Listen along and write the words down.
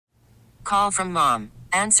call from mom.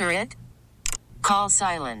 Answer it. Call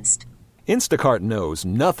silenced. Instacart knows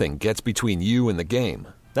nothing gets between you and the game.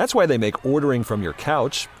 That's why they make ordering from your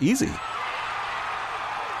couch easy.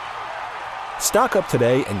 Stock up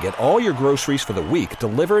today and get all your groceries for the week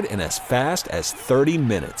delivered in as fast as 30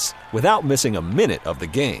 minutes without missing a minute of the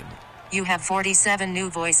game. You have 47 new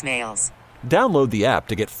voicemails. Download the app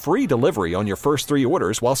to get free delivery on your first 3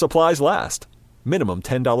 orders while supplies last. Minimum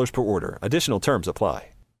 $10 per order. Additional terms apply.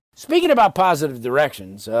 Speaking about positive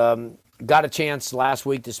directions, got a chance last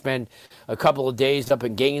week to spend a couple of days up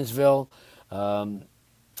in Gainesville.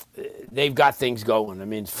 They've got things going. I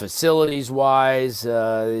mean, facilities-wise,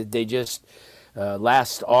 they just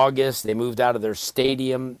last August they moved out of their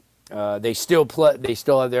stadium. They still play. They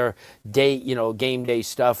still have their game day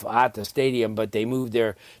stuff at the stadium, but they moved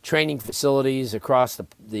their training facilities across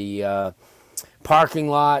the parking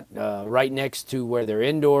lot right next to where their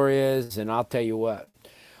indoor is. And I'll tell you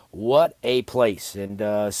what a place!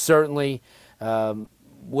 And certainly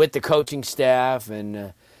with the coaching staff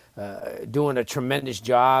and doing a tremendous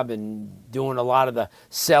job and doing a lot of the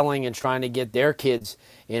selling and trying to get their kids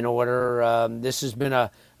in order. This has been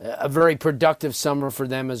a very productive summer for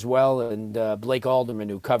them as well. And Blake Alderman,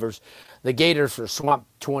 who covers the Gators for Swamp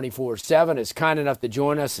 24/7, is kind enough to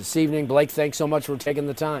join us this evening. Blake, thanks so much for taking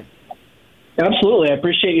the time. Absolutely. I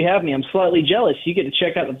appreciate you having me. I'm slightly jealous. You get to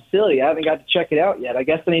check out the facility. I haven't got to check it out yet. I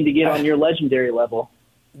guess I need to get on your legendary level.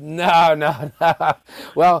 No.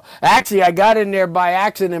 Well, actually, I got in there by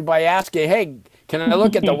accident by asking, hey, can I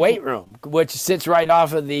look at the weight room, which sits right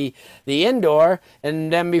off of the indoor?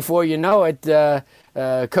 And then before you know it,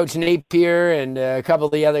 Coach Napier and a couple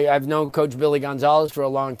of the other, I've known Coach Billy Gonzalez for a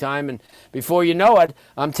long time. And before you know it,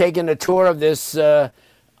 I'm taking a tour of this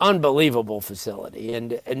unbelievable facility.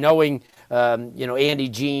 And knowing, Andy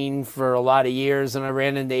Jean for a lot of years, and I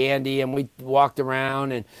ran into Andy and we walked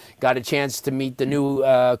around and got a chance to meet the new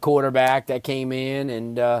quarterback that came in.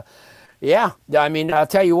 And yeah, I mean, I'll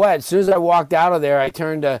tell you what, as soon as I walked out of there, I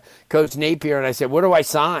turned to Coach Napier and I said, where do I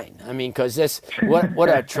sign? I mean, because what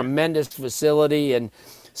a tremendous facility. And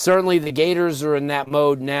certainly the Gators are in that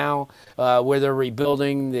mode now where they're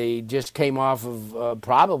rebuilding. They just came off of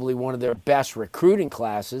probably one of their best recruiting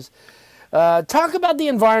classes. Talk about the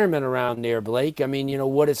environment around there, Blake. I mean,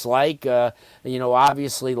 what it's like.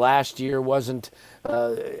 Obviously last year wasn't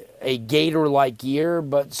a Gator-like year,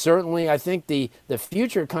 but certainly I think the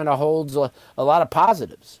future kind of holds a lot of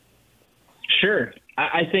positives. Sure.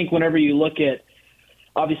 I think whenever you look at,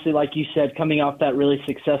 obviously, like you said, coming off that really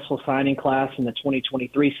successful signing class in the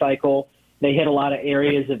 2023 cycle, they hit a lot of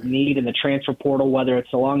areas of need in the transfer portal, whether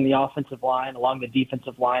it's along the offensive line, along the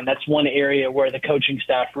defensive line. That's one area where the coaching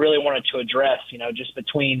staff really wanted to address, just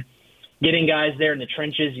between getting guys there in the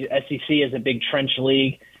trenches. SEC is a big trench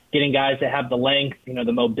league, getting guys that have the length,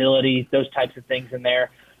 the mobility, those types of things in there.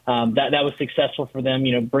 That was successful for them.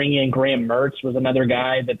 Bringing in Graham Mertz was another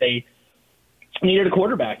guy that they needed a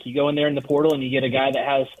quarterback. You go in there in the portal and you get a guy that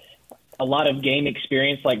has a lot of game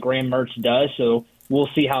experience like Graham Mertz does. So we'll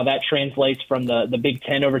see how that translates from the Big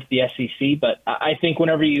Ten over to the SEC. But I think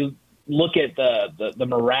whenever you look at the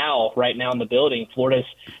morale right now in the building, Florida's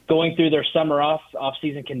going through their summer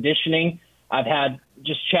off-season conditioning. I've had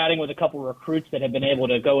just chatting with a couple of recruits that have been able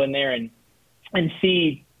to go in there and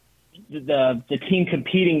see the team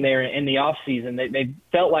competing there in the off-season. They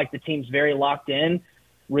felt like the team's very locked in,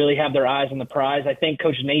 really have their eyes on the prize. I think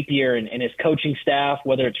Coach Napier and his coaching staff,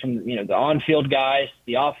 whether it's from the on-field guys,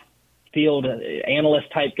 the off-field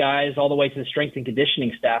analyst-type guys, all the way to the strength and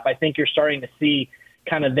conditioning staff, I think you're starting to see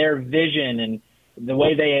kind of their vision and the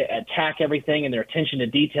way they attack everything and their attention to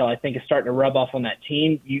detail, I think is starting to rub off on that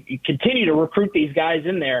team. You continue to recruit these guys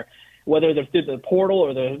in there, whether they're through the portal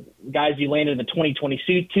or the guys you landed in the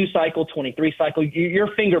 2022 cycle, 23 cycle, your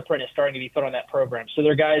fingerprint is starting to be put on that program. So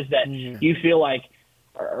they're guys that you feel like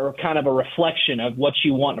are kind of a reflection of what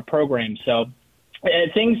you want in a program. So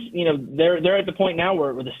things, they're at the point now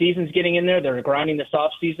where the season's getting in there. They're grinding this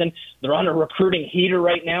off season. They're on a recruiting heater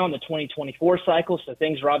right now in the 2024 cycle. So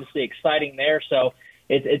things are obviously exciting there. So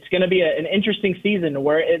it's going to be an interesting season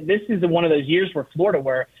where this is one of those years for Florida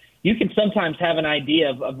where you can sometimes have an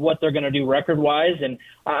idea of what they're going to do record-wise. And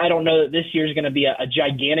I don't know that this year is going to be a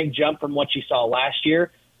gigantic jump from what you saw last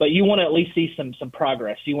year, but you want to at least see some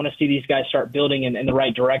progress. You want to see these guys start building in the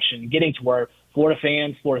right direction, getting to where Florida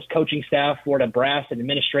fans, Florida's coaching staff, Florida brass and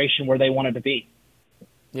administration, where they wanted to be.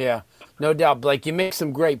 Yeah, no doubt, Blake. You make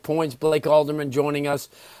some great points. Blake Alderman joining us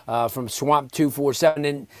from Swamp 247.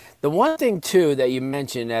 And the one thing, too, that you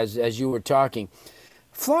mentioned as you were talking,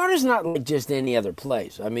 Florida's not like just any other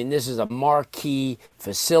place. I mean, this is a marquee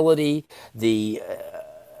facility. The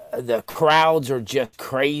The crowds are just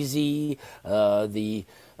crazy. Just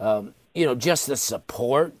the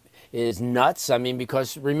support is nuts. I mean,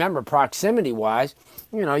 because remember, proximity-wise,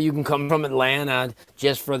 you can come from Atlanta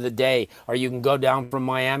just for the day, or you can go down from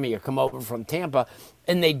Miami or come over from Tampa,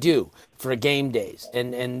 and they do for game days.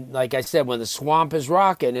 And like I said, when the Swamp is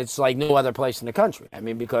rocking, it's like no other place in the country. I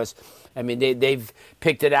mean, because they've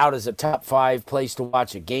picked it out as a top 5 place to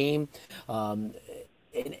watch a game.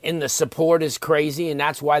 And the support is crazy, and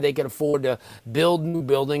that's why they can afford to build new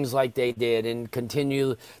buildings like they did and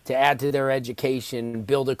continue to add to their education,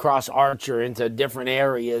 build across Archer into different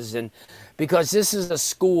areas. And because this is a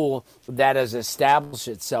school that has established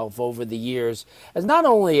itself over the years as not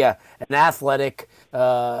only an athletic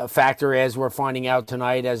factor, as we're finding out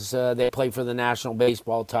tonight as they play for the national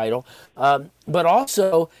baseball title, but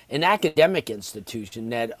also an academic institution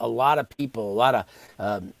that a lot of people, a lot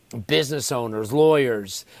of business owners,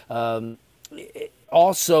 lawyers,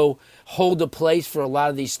 also hold a place for a lot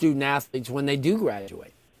of these student athletes when they do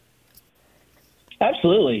graduate.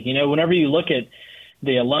 Absolutely. Whenever you look at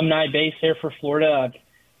the alumni base there for Florida, I've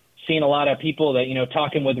seen a lot of people that,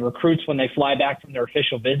 talking with recruits when they fly back from their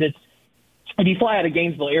official visits. If you fly out of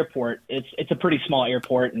Gainesville Airport, it's a pretty small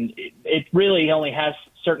airport, and it really only has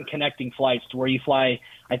certain connecting flights to where you fly.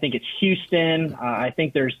 I think it's Houston. I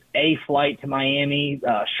think there's a flight to Miami,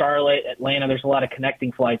 Charlotte, Atlanta. There's a lot of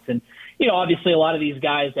connecting flights. And, obviously a lot of these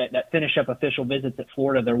guys that finish up official visits at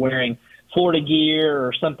Florida, they're wearing Florida gear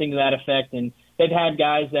or something to that effect. And they've had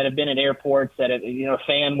guys that have been at airports that, a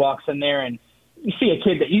fan walks in there and you see a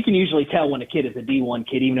kid that you can usually tell when a kid is a D1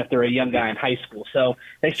 kid, even if they're a young guy in high school. So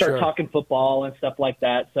they start talking football and stuff like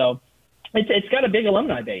that. So it's got a big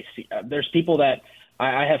alumni base. There's people that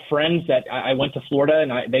I have friends that I went to Florida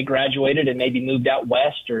and they graduated and maybe moved out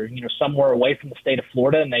west or, somewhere away from the state of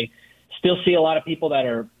Florida. And they still see a lot of people that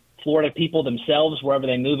are Florida people themselves wherever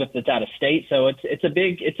they move if it's out of state. So it's a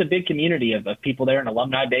big community of people there, an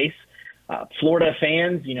alumni base. Florida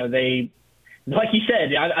fans, like you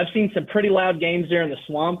said, I've seen some pretty loud games there in the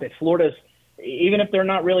Swamp. If Florida's, even if they're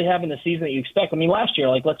not really having the season that you expect. I mean, last year,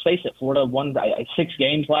 let's face it, Florida won 6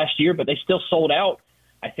 games last year, but they still sold out.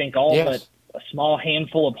 I think all but a small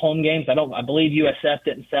handful of home games. I believe USF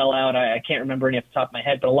didn't sell out. I can't remember any off the top of my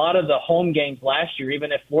head, but a lot of the home games last year,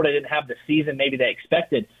 even if Florida didn't have the season maybe they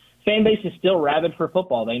expected, fan base is still rabid for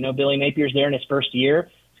football. They know Billy Napier's there in his first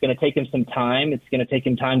year. Going to take him some time. It's going to take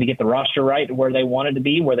him time to get the roster right to where they wanted to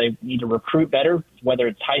be, where they need to recruit better, whether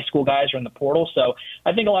it's high school guys or in the portal. So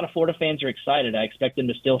I think a lot of Florida fans are excited. I expect them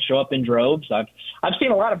to still show up in droves. I've seen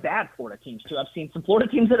a lot of bad Florida teams too. I've seen some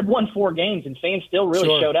Florida teams that have won 4 games and fans still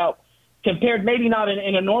really showed out. Compared, maybe not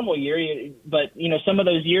in a normal year, but some of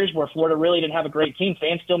those years where Florida really didn't have a great team,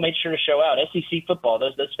 fans still made sure to show out. SEC football,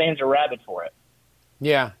 those fans are rabid for it.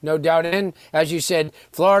 Yeah, no doubt. And as you said,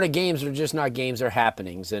 Florida games are just not games, they're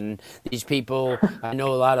happenings. And these people, I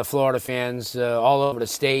know a lot of Florida fans all over the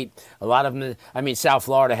state. A lot of them, South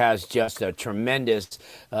Florida has just a tremendous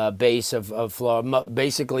base of Florida.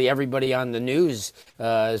 Basically, everybody on the news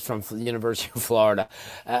is from the University of Florida.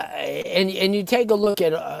 And you take a look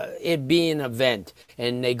at it being an event,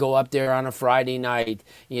 and they go up there on a Friday night,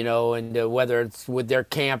 and whether it's with their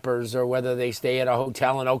campers or whether they stay at a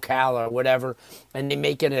hotel in Ocala or whatever, and they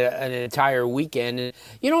make it an entire weekend. And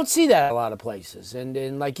you don't see that a lot of places.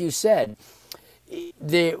 And like you said,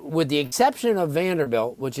 with the exception of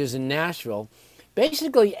Vanderbilt, which is in Nashville,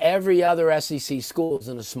 basically every other SEC school is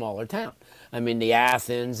in a smaller town. The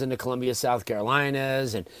Athens and the Columbia, South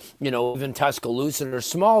Carolinas, and, even Tuscaloosa are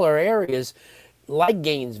smaller areas like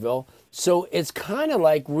Gainesville. So it's kind of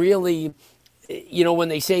like really, when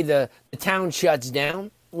they say the town shuts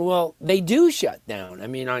down, well, they do shut down,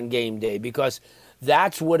 on game day, because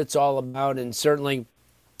that's what it's all about. And certainly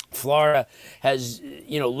Florida has,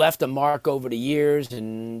 left a mark over the years,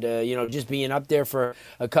 and, just being up there for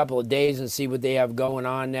a couple of days and see what they have going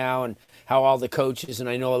on now and how all the coaches, and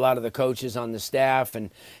I know a lot of the coaches on the staff,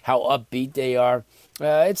 and how upbeat they are.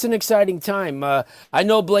 It's an exciting time. I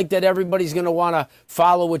know, Blake, that everybody's going to want to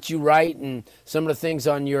follow what you write and some of the things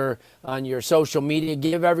on your social media.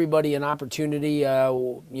 Give everybody an opportunity,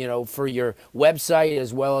 for your website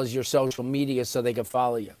as well as your social media so they can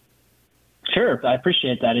follow you. Sure, I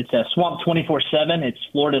appreciate that. It's Swamp 24/7. It's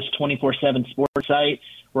Florida's 24/7 sports site.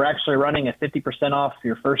 We're actually running a 50% off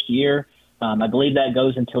your first year. I believe that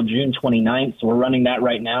goes until June 29th, so we're running that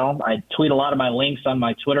right now. I tweet a lot of my links on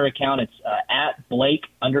my Twitter account. It's at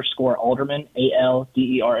Blake_Alderman,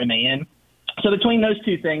 ALDERMAN. So between those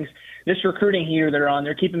two things, this recruiting here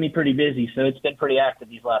they're keeping me pretty busy, so it's been pretty active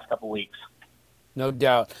these last couple weeks. No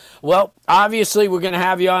doubt. Well, obviously, we're going to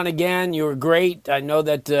have you on again. You were great. I know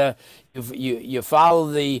that you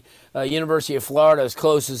follow the University of Florida as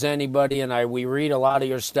close as anybody, and we read a lot of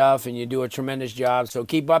your stuff, and you do a tremendous job. So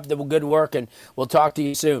keep up the good work, and we'll talk to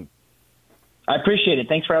you soon. I appreciate it.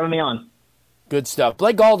 Thanks for having me on. Good stuff.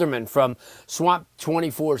 Blake Alderman from Swamp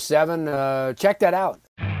 24/7. Check that out.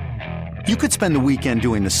 You could spend the weekend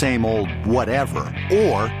doing the same old whatever,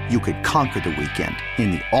 or you could conquer the weekend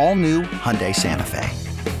in the all-new Hyundai Santa Fe.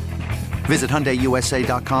 Visit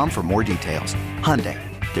HyundaiUSA.com for more details. Hyundai,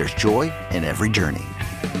 there's joy in every journey.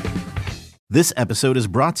 This episode is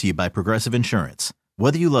brought to you by Progressive Insurance.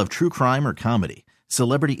 Whether you love true crime or comedy,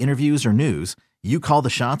 celebrity interviews or news, you call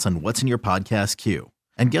the shots on what's in your podcast queue.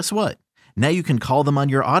 And guess what? Now you can call them on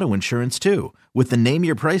your auto insurance too with the Name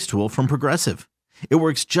Your Price tool from Progressive. It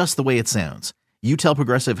works just the way it sounds. You tell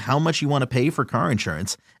Progressive how much you want to pay for car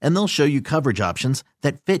insurance, and they'll show you coverage options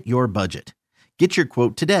that fit your budget. Get your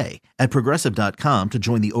quote today at Progressive.com to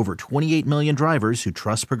join the over 28 million drivers who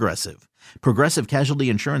trust Progressive. Progressive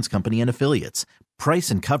Casualty Insurance Company and Affiliates.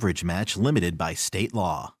 Price and coverage match limited by state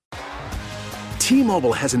law.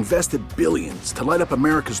 T-Mobile has invested billions to light up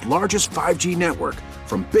America's largest 5G network,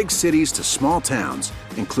 from big cities to small towns,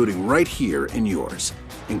 including right here in yours.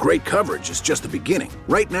 And great coverage is just the beginning.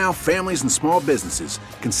 Right now, families and small businesses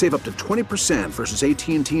can save up to 20% versus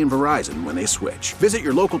AT&T and Verizon when they switch. Visit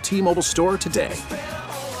your local T-Mobile store today.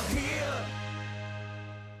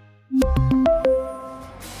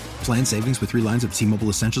 Plan savings with 3 lines of T-Mobile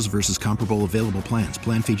Essentials versus comparable available plans.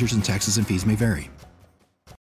 Plan features and taxes and fees may vary.